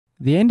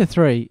The Ender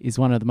 3 is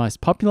one of the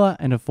most popular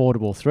and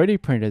affordable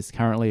 3D printers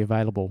currently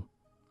available.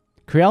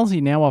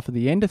 Creality now offer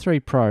the Ender 3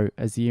 Pro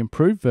as the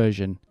improved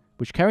version,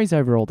 which carries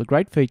over all the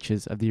great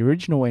features of the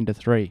original Ender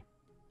 3.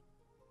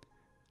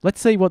 Let's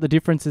see what the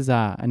differences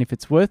are and if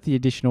it's worth the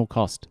additional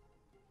cost.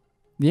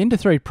 The Ender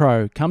 3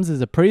 Pro comes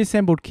as a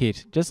pre-assembled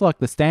kit just like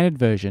the standard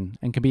version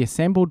and can be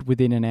assembled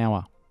within an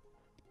hour.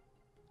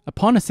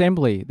 Upon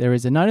assembly, there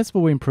is a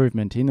noticeable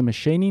improvement in the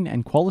machining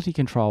and quality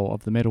control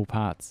of the metal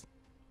parts.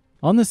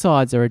 On the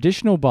sides are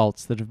additional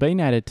bolts that have been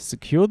added to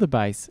secure the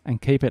base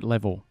and keep it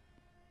level.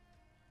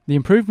 The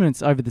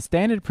improvements over the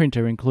standard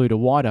printer include a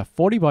wider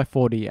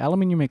 40x40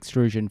 aluminium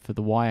extrusion for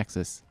the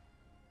Y-axis.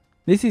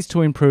 This is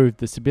to improve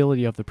the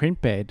stability of the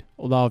print bed,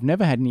 although I've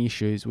never had any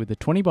issues with the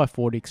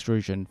 20x40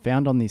 extrusion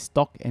found on the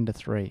stock Ender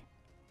 3.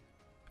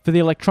 For the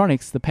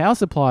electronics, the power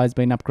supply has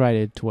been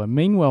upgraded to a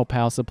Meanwell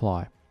power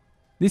supply.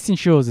 This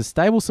ensures a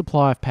stable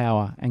supply of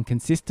power and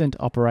consistent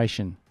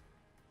operation.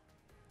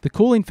 The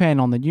cooling fan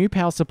on the new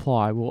power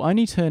supply will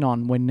only turn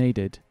on when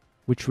needed,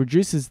 which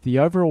reduces the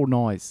overall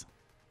noise.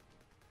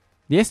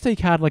 The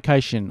SD card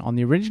location on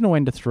the original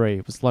Ender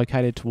 3 was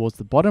located towards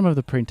the bottom of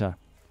the printer,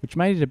 which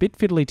made it a bit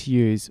fiddly to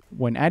use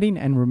when adding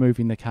and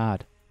removing the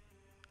card.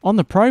 On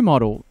the Pro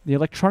model, the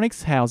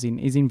electronics housing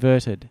is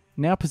inverted,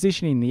 now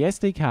positioning the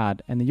SD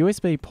card and the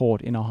USB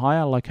port in a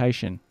higher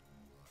location.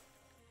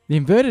 The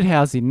inverted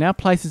housing now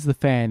places the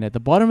fan at the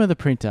bottom of the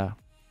printer.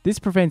 This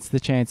prevents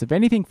the chance of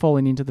anything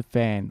falling into the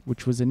fan,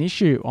 which was an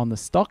issue on the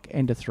stock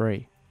Ender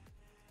 3.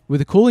 With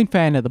a cooling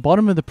fan at the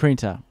bottom of the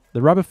printer,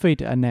 the rubber feet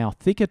are now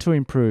thicker to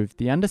improve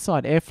the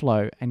underside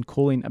airflow and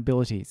cooling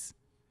abilities.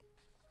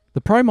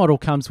 The Pro model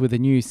comes with a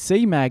new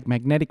C-Mag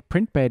magnetic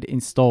print bed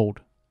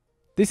installed.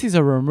 This is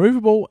a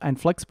removable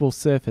and flexible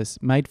surface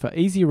made for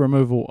easy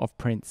removal of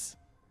prints.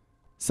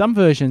 Some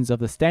versions of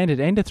the standard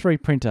Ender 3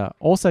 printer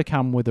also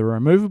come with a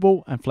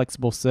removable and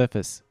flexible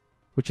surface,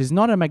 which is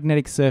not a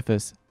magnetic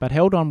surface but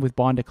held on with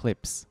binder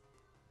clips.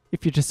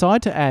 If you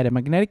decide to add a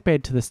magnetic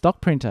bed to the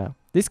stock printer,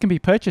 this can be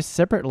purchased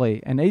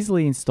separately and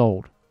easily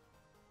installed.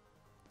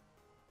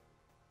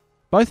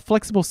 Both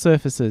flexible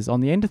surfaces on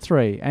the Ender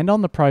 3 and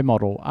on the Pro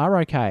model are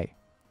okay,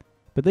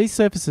 but these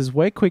surfaces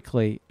wear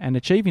quickly and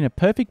achieving a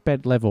perfect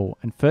bed level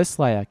and first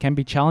layer can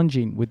be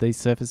challenging with these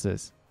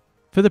surfaces.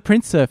 For the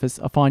print surface,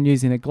 I find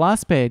using a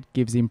glass bed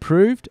gives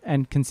improved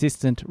and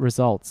consistent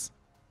results.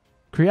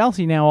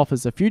 Creality now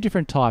offers a few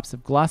different types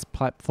of glass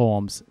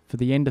platforms for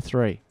the Ender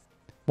 3.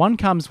 One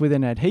comes with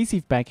an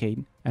adhesive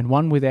backing and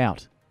one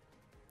without.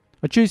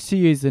 I choose to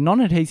use the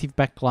non-adhesive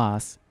back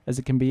glass as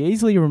it can be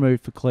easily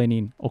removed for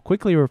cleaning or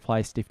quickly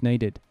replaced if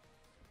needed.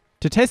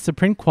 To test the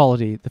print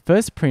quality, the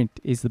first print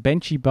is the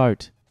Benchy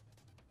Boat.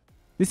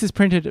 This is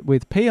printed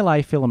with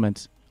PLA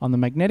filament on the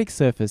magnetic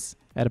surface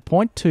at a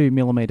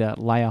 0.2mm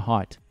layer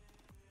height.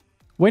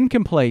 When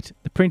complete,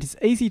 the print is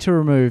easy to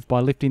remove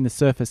by lifting the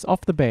surface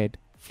off the bed,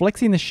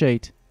 flexing the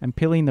sheet and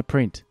peeling the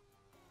print.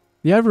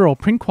 The overall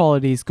print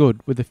quality is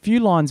good with a few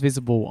lines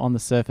visible on the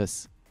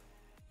surface.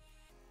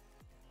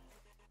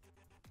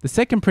 The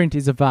second print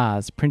is a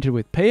vase printed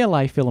with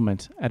PLA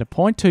filament at a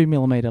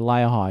 0.2mm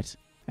layer height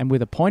and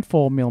with a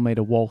 0.4mm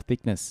wall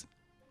thickness.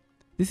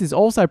 This is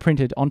also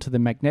printed onto the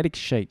magnetic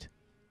sheet.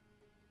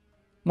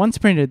 Once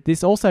printed,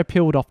 this also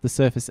peeled off the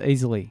surface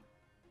easily.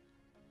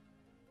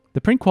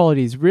 The print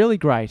quality is really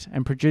great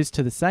and produced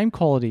to the same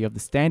quality of the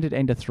standard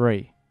Ender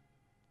 3.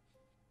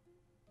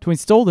 To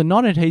install the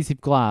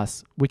non-adhesive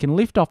glass, we can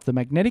lift off the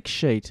magnetic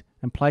sheet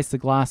and place the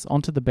glass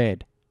onto the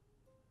bed.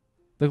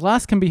 The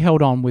glass can be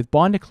held on with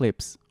binder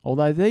clips,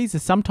 although these are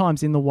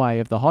sometimes in the way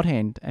of the hot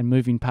end and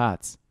moving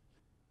parts.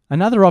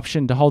 Another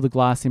option to hold the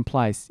glass in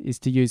place is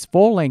to use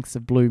 4 lengths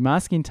of blue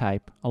masking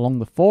tape along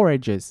the 4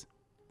 edges.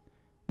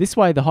 This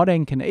way the hot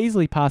end can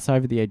easily pass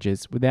over the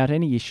edges without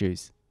any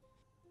issues.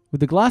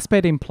 With the glass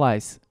bed in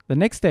place, the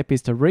next step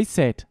is to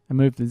reset and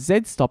move the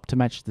Z stop to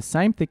match the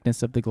same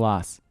thickness of the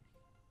glass.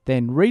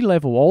 Then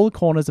re-level all the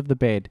corners of the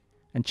bed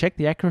and check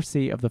the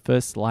accuracy of the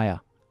first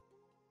layer.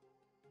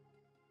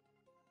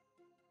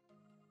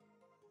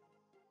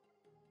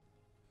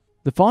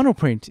 The final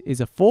print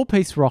is a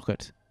 4-piece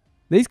rocket.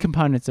 These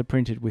components are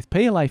printed with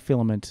PLA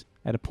filament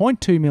at a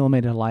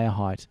 0.2mm layer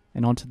height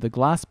and onto the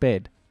glass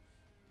bed.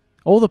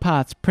 All the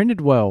parts printed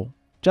well,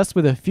 just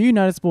with a few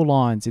noticeable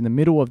lines in the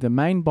middle of the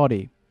main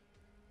body.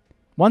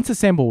 Once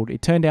assembled,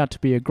 it turned out to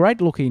be a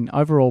great looking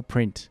overall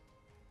print.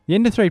 The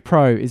Ender 3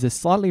 Pro is a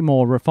slightly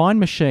more refined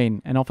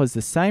machine and offers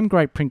the same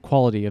great print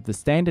quality of the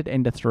standard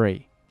Ender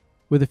 3.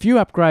 With a few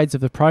upgrades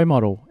of the Pro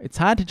model, it's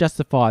hard to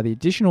justify the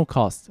additional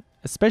cost,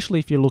 especially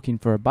if you're looking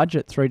for a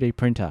budget 3D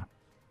printer.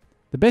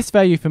 The best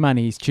value for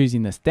money is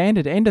choosing the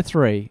standard Ender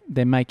 3,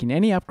 then making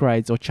any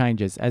upgrades or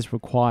changes as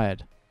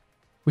required.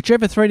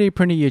 Whichever 3D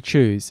printer you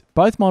choose,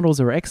 both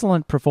models are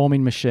excellent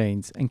performing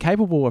machines and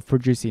capable of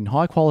producing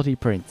high quality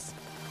prints.